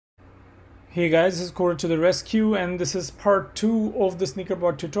Hey guys, this is Cora to the rescue, and this is part 2 of the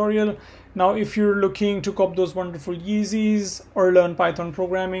SneakerBot tutorial. Now if you're looking to cop those wonderful Yeezys or learn Python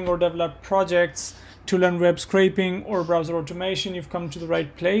programming or develop projects to learn web scraping or browser automation, you've come to the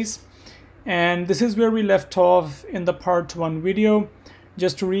right place. And this is where we left off in the part 1 video.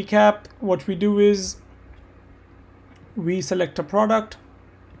 Just to recap, what we do is we select a product,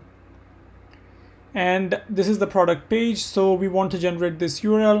 and this is the product page. So we want to generate this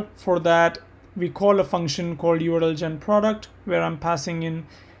URL. For that, we call a function called URL gen product, where I'm passing in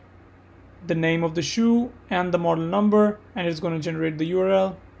the name of the shoe and the model number, and it's going to generate the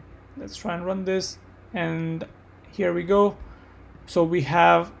URL. Let's try and run this, and here we go. So we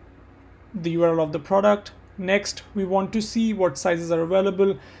have the URL of the product. Next, we want to see what sizes are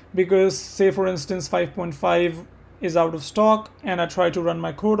available, because say for instance 5.5 is out of stock and I try to run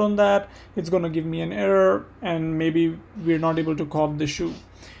my code on that, it's going to give me an error and maybe we're not able to cop the shoe.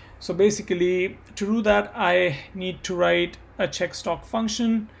 So basically, to do that, I need to write a check stock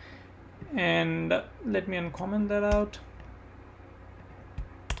function, and let me uncomment that out.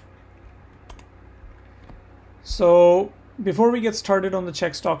 So before we get started on the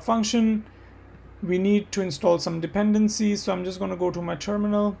check stock function, we need to install some dependencies. So I'm just going to go to my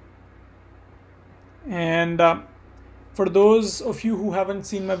terminal, and for those of you who haven't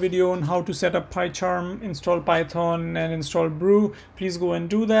seen my video on how to set up PyCharm, install Python and install Brew, please go and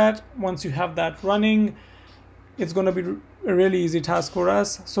do that. Once you have that running, it's going to be a really easy task for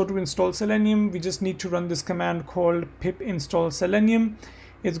us. So to install Selenium, we just need to run this command called pip install Selenium.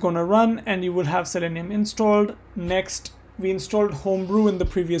 It's going to run and you will have Selenium installed. Next, we installed Homebrew in the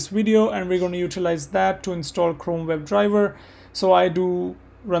previous video, and we're going to utilize that to install Chrome WebDriver. So I do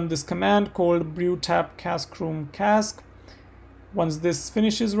run this command called brew tap cask chrome cask. Once this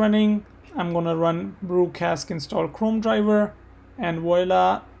finishes running, I'm gonna run brew cask install Chrome driver, and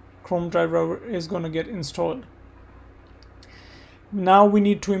voila, Chrome driver is gonna get installed. Now we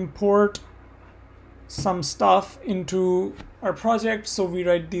need to import some stuff into our project, so we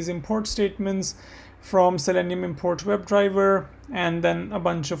write these import statements from Selenium import WebDriver and then a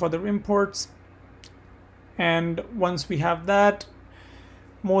bunch of other imports. And once we have that,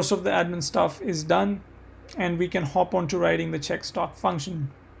 most of the admin stuff is done, and we can hop on to writing the check stock function.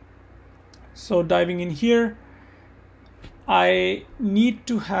 So diving in here, I need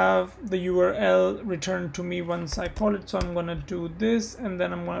to have the URL returned to me once I call it. So I'm going to do this, and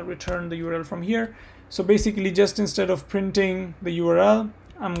then I'm going to return the URL from here. So basically, just instead of printing the URL,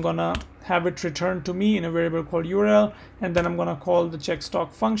 I'm going to have it returned to me in a variable called URL, and then I'm going to call the check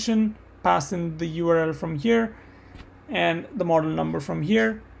stock function, pass in the URL from here and the model number from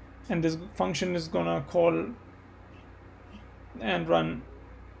here, and this function is gonna call and run.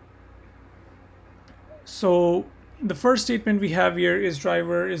 So the first statement we have here is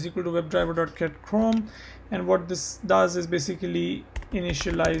driver is equal to webdriver.getChrome, and what this does is basically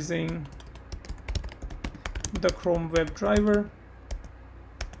initializing the Chrome WebDriver,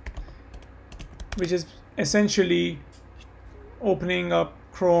 which is essentially opening up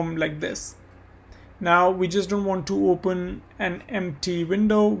Chrome like this. Now we just don't want to open an empty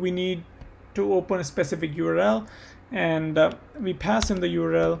window, we need to open a specific URL, and we pass in the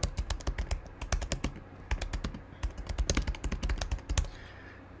URL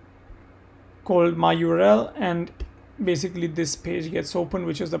called my URL, and basically this page gets opened,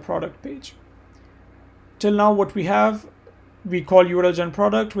 which is the product page. Till now what we have, we call URL gen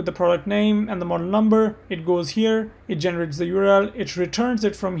product with the product name and the model number. It goes here, it generates the URL, it returns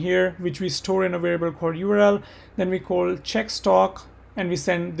it from here, which we store in a variable called URL. Then we call check stock, and we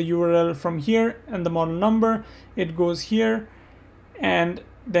send the URL from here and the model number. It goes here, and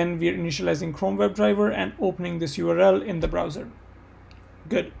then we're initializing Chrome WebDriver and opening this URL in the browser.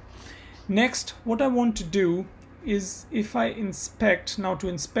 Good. Next, what I want to do is, if I inspect, now to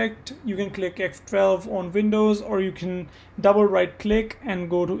inspect, you can click F12 on Windows, or you can double right click and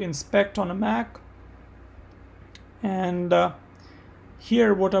go to inspect on a Mac. And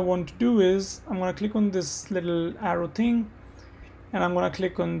here what I want to do is, I'm going to click on this little arrow thing, and I'm going to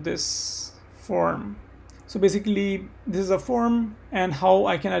click on this form. So basically this is a form, and how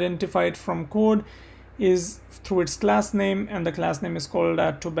I can identify it from code is through its class name, and the class name is called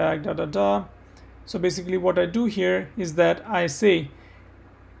add to bag da da da. So basically what I do here is that I say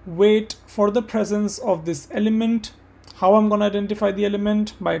wait for the presence of this element. How I'm going to identify the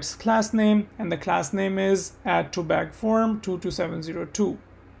element? By its class name, and the class name is add to bag form 22702.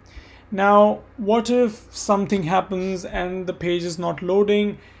 Now what if something happens and the page is not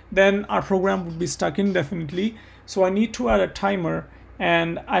loading? Then our program would be stuck indefinitely. So I need to add a timer,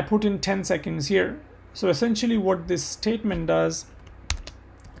 and I put in 10 seconds here. So essentially what this statement does,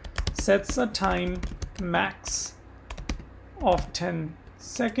 sets a time max of 10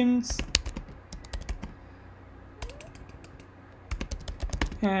 seconds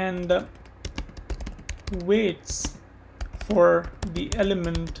and waits for the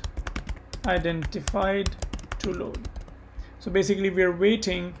element identified to load. So basically we're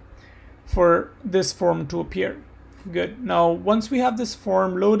waiting for this form to appear. Good. Now once we have this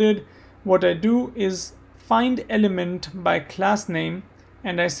form loaded, what I do is find element by class name,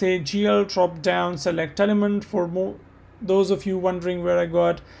 and I say GL drop down select element. For those of you wondering where I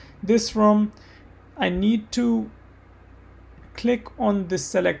got this from, I need to click on this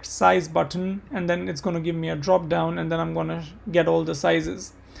select size button, and then it's going to give me a drop down, and then I'm going to get all the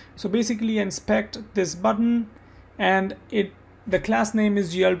sizes. So basically inspect this button, and the class name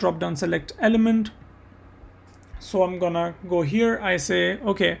is GL drop down select element. So I'm gonna go here, I say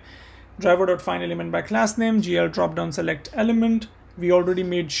okay, driver.find element by class name GL drop down select element. We already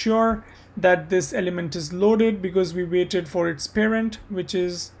made sure that this element is loaded because we waited for its parent, which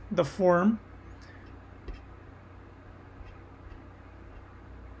is the form.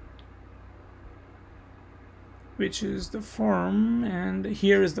 And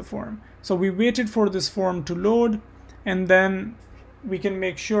here is the form. So we waited for this form to load, and then we can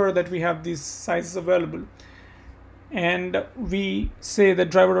make sure that we have these sizes available. And we say that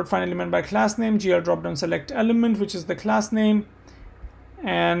driver.find element by class name GL dropdown select element, which is the class name,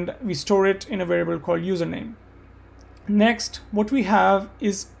 and we store it in a variable called username. Next, what we have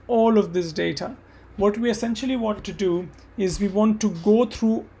is all of this data. What we essentially want to do is we want to go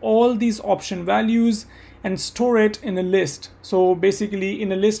through all these option values and store it in a list. So basically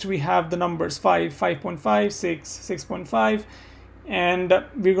in a list we have the numbers 5, 5.5, 6, 6.5, and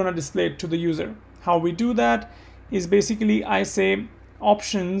we're going to display it to the user. How we do that is basically I say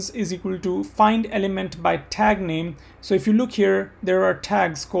options is equal to find element by tag name. So if you look here, there are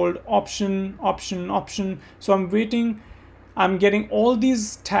tags called option, option, option. So I'm getting all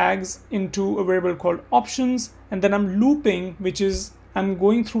these tags into a variable called options, and then I'm looping, which is I'm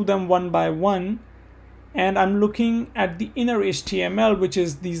going through them one by one, and I'm looking at the inner HTML, which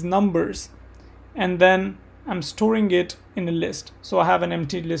is these numbers, and then I'm storing it in a list. So I have an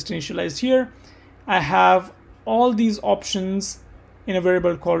empty list initialized here. I have all these options in a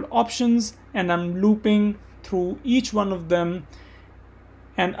variable called options, and I'm looping through each one of them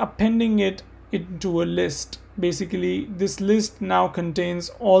and appending it into a list. Basically this list now contains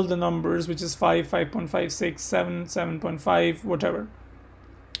all the numbers, which is 5, 5.5, 6, 7, 7.5, whatever.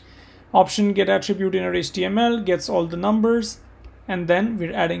 Option get attribute inner HTML gets all the numbers, and then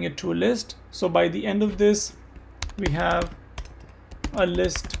we're adding it to a list. So by the end of this, we have a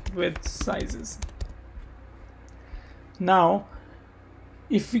list with sizes. Now,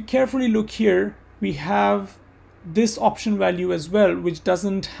 if we carefully look here, we have this option value as well, which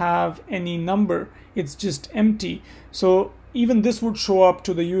doesn't have any number. It's just empty. So even this would show up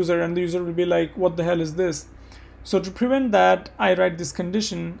to the user, and the user will be like, what the hell is this? So to prevent that, I write this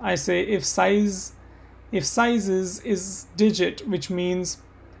condition. I say if sizes is digit, which means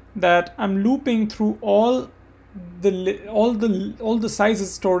that I'm looping through all the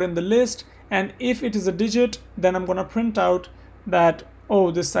sizes stored in the list, and if it is a digit, then I'm going to print out that,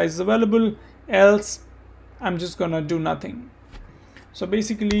 oh, this size is available, else I'm just going to do nothing. So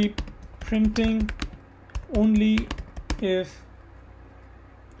basically printing only if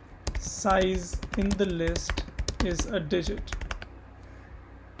size in the list is a digit.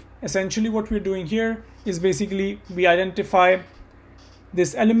 Essentially what we're doing here is basically we identify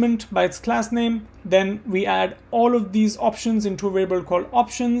this element by its class name, then we add all of these options into a variable called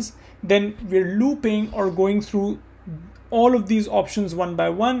options, then we're looping or going through all of these options one by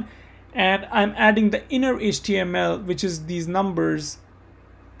one, and I'm adding the inner HTML, which is these numbers,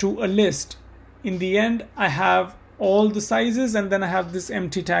 to a list. In the end, I have all the sizes, and then I have this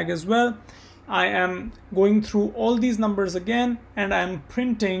empty tag as well. I am going through all these numbers again, and I'm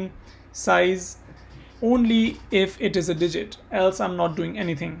printing size only if it is a digit, else I'm not doing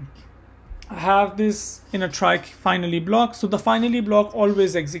anything. I have this in a try finally block. So the finally block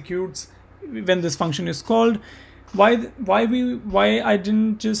always executes when this function is called. Why I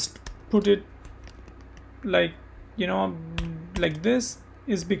didn't just put it like, like this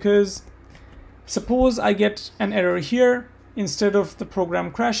is because suppose I get an error here, instead of the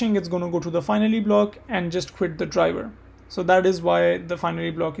program crashing, it's going to go to the finally block and just quit the driver. So that is why the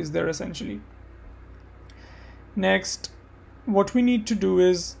finally block is there essentially. Next, what we need to do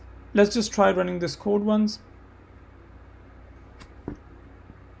is, let's just try running this code once.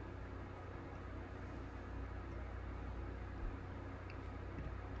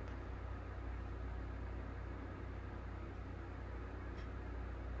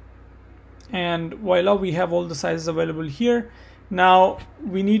 And voila, we have all the sizes available here. Now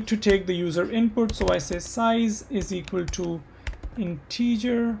we need to take the user input, so I say size is equal to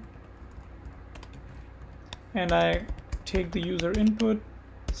integer, and I take the user input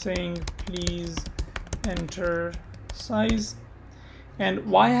saying please enter size. And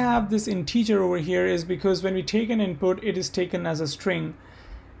why I have this integer over here is because when we take an input, it is taken as a string,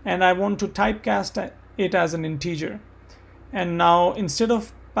 and I want to typecast it as an integer. And now instead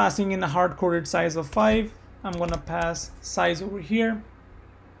of passing in a hard-coded size of 5, I'm gonna pass size over here,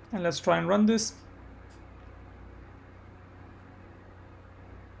 and let's try and run this.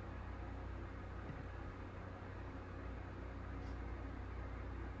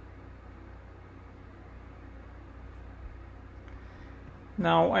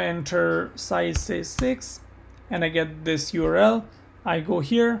 Now I enter size, say 6, and I get this URL. I go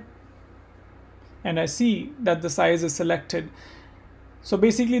here and I see that the size is selected. So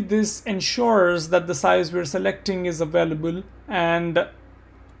basically this ensures that the size we're selecting is available and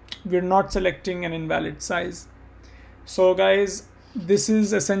we're not selecting an invalid size. So guys, this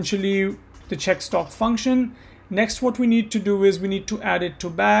is essentially the check stock function. Next, what we need to do is we need to add it to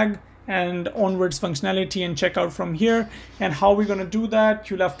bag and onwards functionality and check out from here. And how we're going to do that,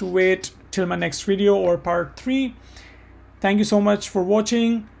 you'll have to wait till my next video or part 3. Thank you so much for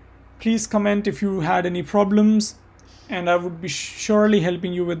watching. Please comment if you had any problems, and I would be surely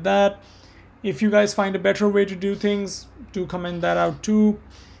helping you with that. If you guys find a better way to do things, do comment that out too.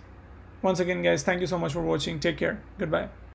 Once again guys, thank you so much for watching. Take care. Goodbye.